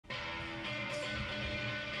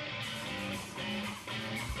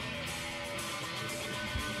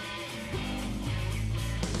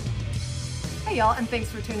Hey y'all, and thanks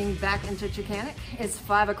for tuning back into Chicanic. It's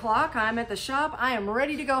 5 o'clock, I'm at the shop, I am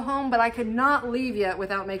ready to go home, but I could not leave yet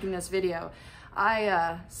without making this video.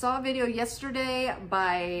 I saw a video yesterday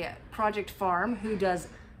by Project Farm, who does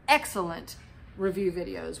excellent review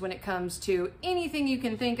videos when it comes to anything you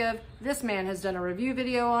can think of. This man has done a review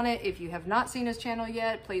video on it. If you have not seen his channel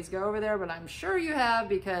yet, please go over there, but I'm sure you have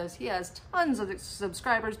because he has tons of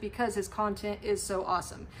subscribers because his content is so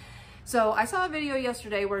awesome. So I saw a video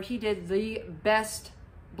yesterday where he did the best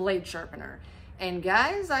blade sharpener. And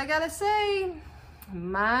guys, I gotta say,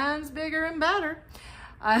 mine's bigger and better.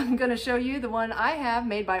 I'm gonna show you the one I have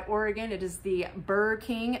made by Oregon. It is the Burr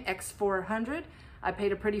King X400. I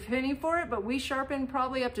paid a pretty penny for it, but we sharpen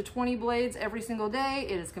probably up to 20 blades every single day.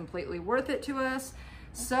 It is completely worth it to us.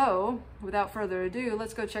 So without further ado,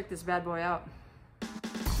 let's go check this bad boy out.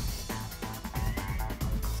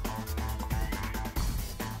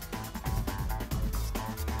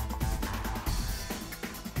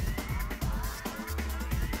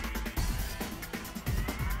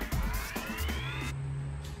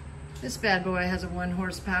 This bad boy has a 1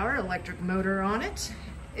 horsepower electric motor on it.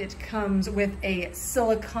 It comes with a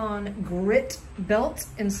silicone grit belt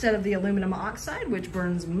instead of the aluminum oxide, which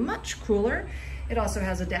burns much cooler. It also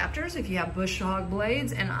has adapters if you have bush hog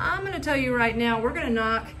blades. And I'm gonna tell you right now, we're gonna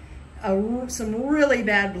knock some really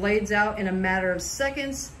bad blades out in a matter of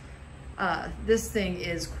seconds. This thing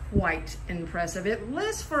is quite impressive. It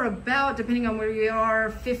lists for about, depending on where you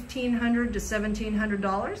are, $1,500 to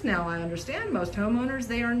 $1,700. Now I understand most homeowners,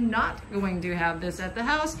 they are not going to have this at the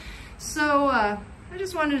house. So I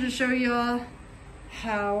just wanted to show y'all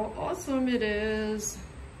how awesome it is.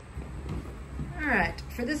 All right,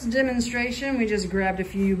 for this demonstration, we just grabbed a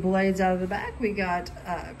few blades out of the back. We got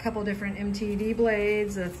a couple different MTD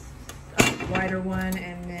blades, a wider one,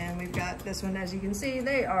 and then we've got this one. As you can see,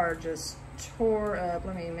 they are just tore up.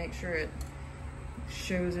 Let me make sure it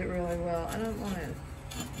shows it really well. I don't want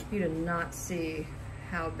you to not see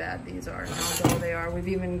how bad these are and how dull they are. We've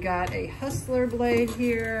even got a Hustler blade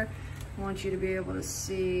here. I want you to be able to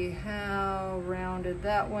see how rounded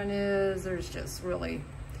that one is. There's just really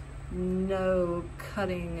no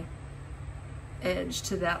cutting edge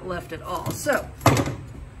to that left at all. So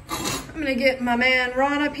I'm gonna get my man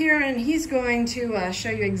Ron up here and he's going to show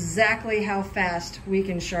you exactly how fast we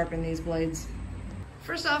can sharpen these blades.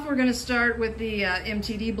 First off, we're gonna start with the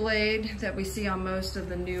MTD blade that we see on most of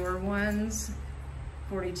the newer ones.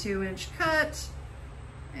 42-inch cut,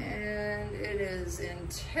 and it is in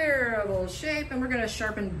terrible shape, and we're gonna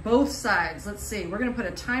sharpen both sides. Let's see, we're gonna put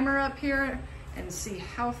a timer up here and see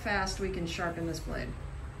how fast we can sharpen this blade.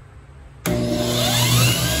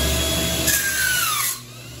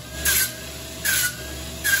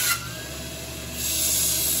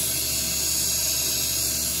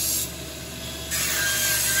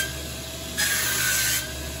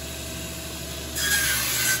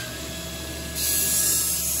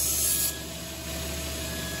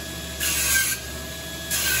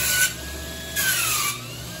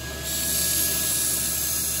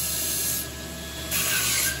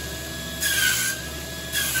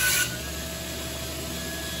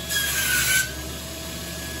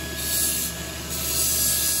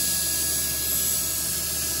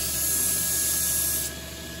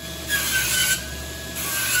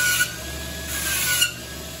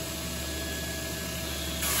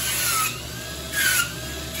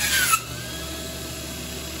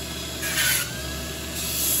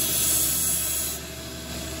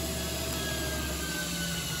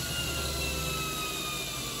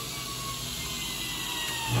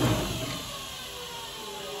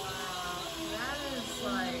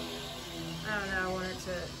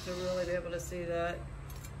 To really be able to see that.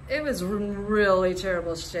 It was really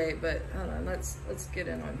terrible shape, but hold on, let's get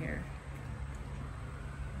in on here.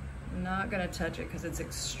 I'm not gonna touch it because it's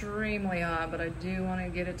extremely hot, but I do want to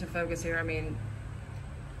get it to focus here. I mean,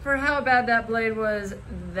 for how bad that blade was,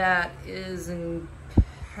 that is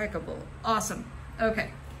impeccable. Awesome. Okay.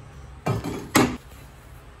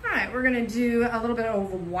 All right, we're gonna do a little bit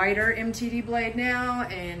of a wider MTD blade now,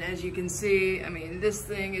 and as you can see, I mean, this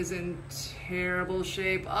thing is in terrible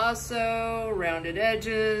shape also, rounded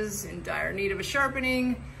edges, in dire need of a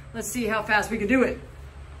sharpening. Let's see how fast we can do it.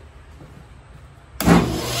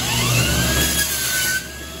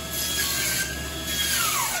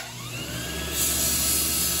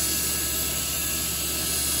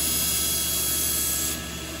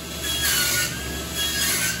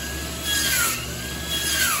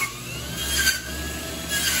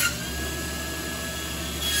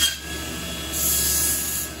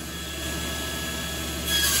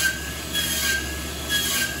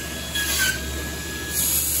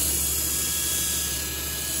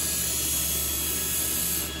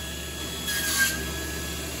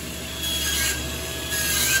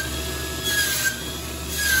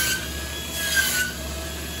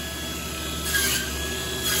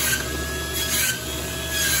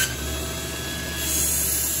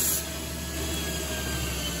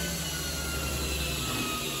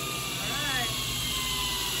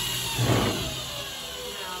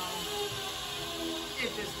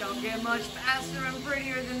 Don't get much faster and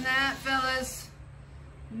prettier than that, fellas.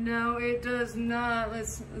 No, it does not.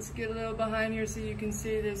 Let's get a little behind here so you can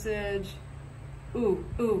see this edge. Ooh,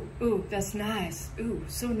 ooh, ooh, that's nice. Ooh,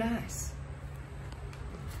 so nice.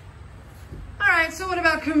 All right, so what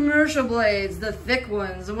about commercial blades, the thick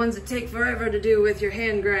ones, the ones that take forever to do with your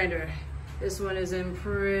hand grinder? This one is in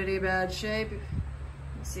pretty bad shape.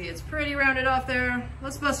 See, it's pretty rounded off there.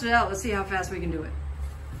 Let's bust it out. Let's see how fast we can do it.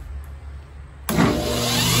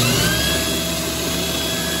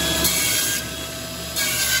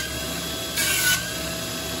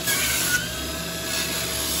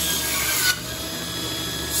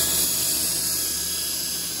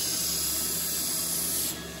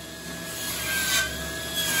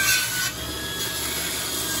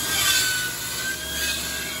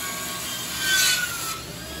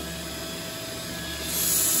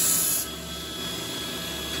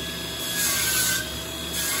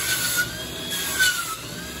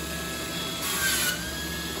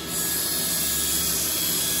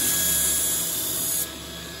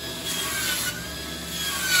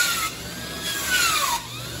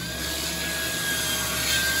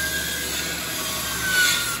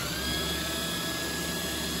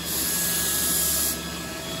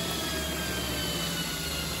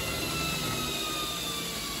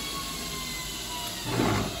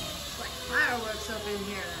 Up in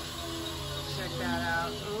here. Check that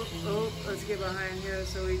out. Oh, let's get behind here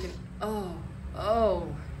so we can, oh,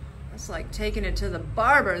 that's like taking it to the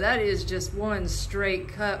barber. That is just one straight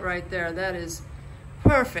cut right there. That is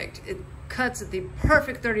perfect. It cuts at the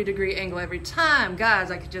perfect 30-degree angle every time.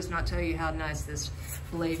 Guys, I could just not tell you how nice this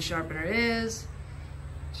blade sharpener is.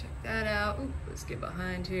 Check that out. Ooh, let's get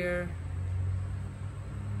behind here.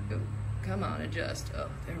 Ooh, come on, adjust. Oh,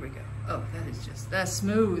 there we go. Oh, that's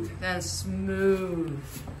smooth. That's smooth.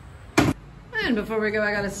 And before we go,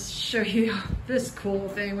 I gotta show you this cool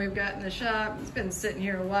thing we've got in the shop. It's been sitting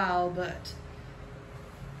here a while, but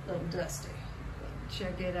a little dusty. But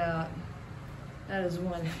check it out. That is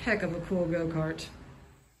one heck of a cool go-kart.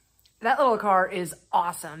 That little car is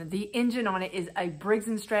awesome. The engine on it is a Briggs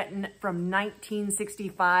 & Stratton from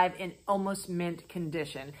 1965 in almost mint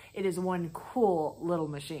condition. It is one cool little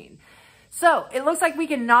machine. So it looks like we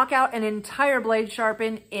can knock out an entire blade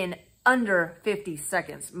sharpen in under 50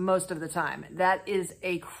 seconds most of the time. That is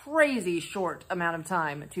a crazy short amount of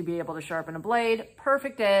time to be able to sharpen a blade.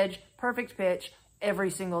 Perfect edge, perfect pitch every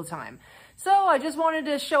single time. So I just wanted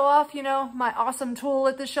to show off, you know, my awesome tool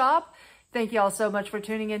at the shop. Thank you all so much for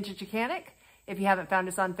tuning in to Chicanic. If you haven't found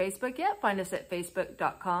us on Facebook yet, find us at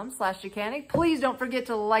facebook.com/Chicanic. Please don't forget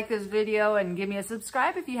to like this video and give me a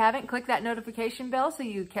subscribe if you haven't. Click that notification bell so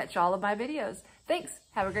you catch all of my videos. Thanks.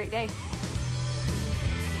 Have a great day.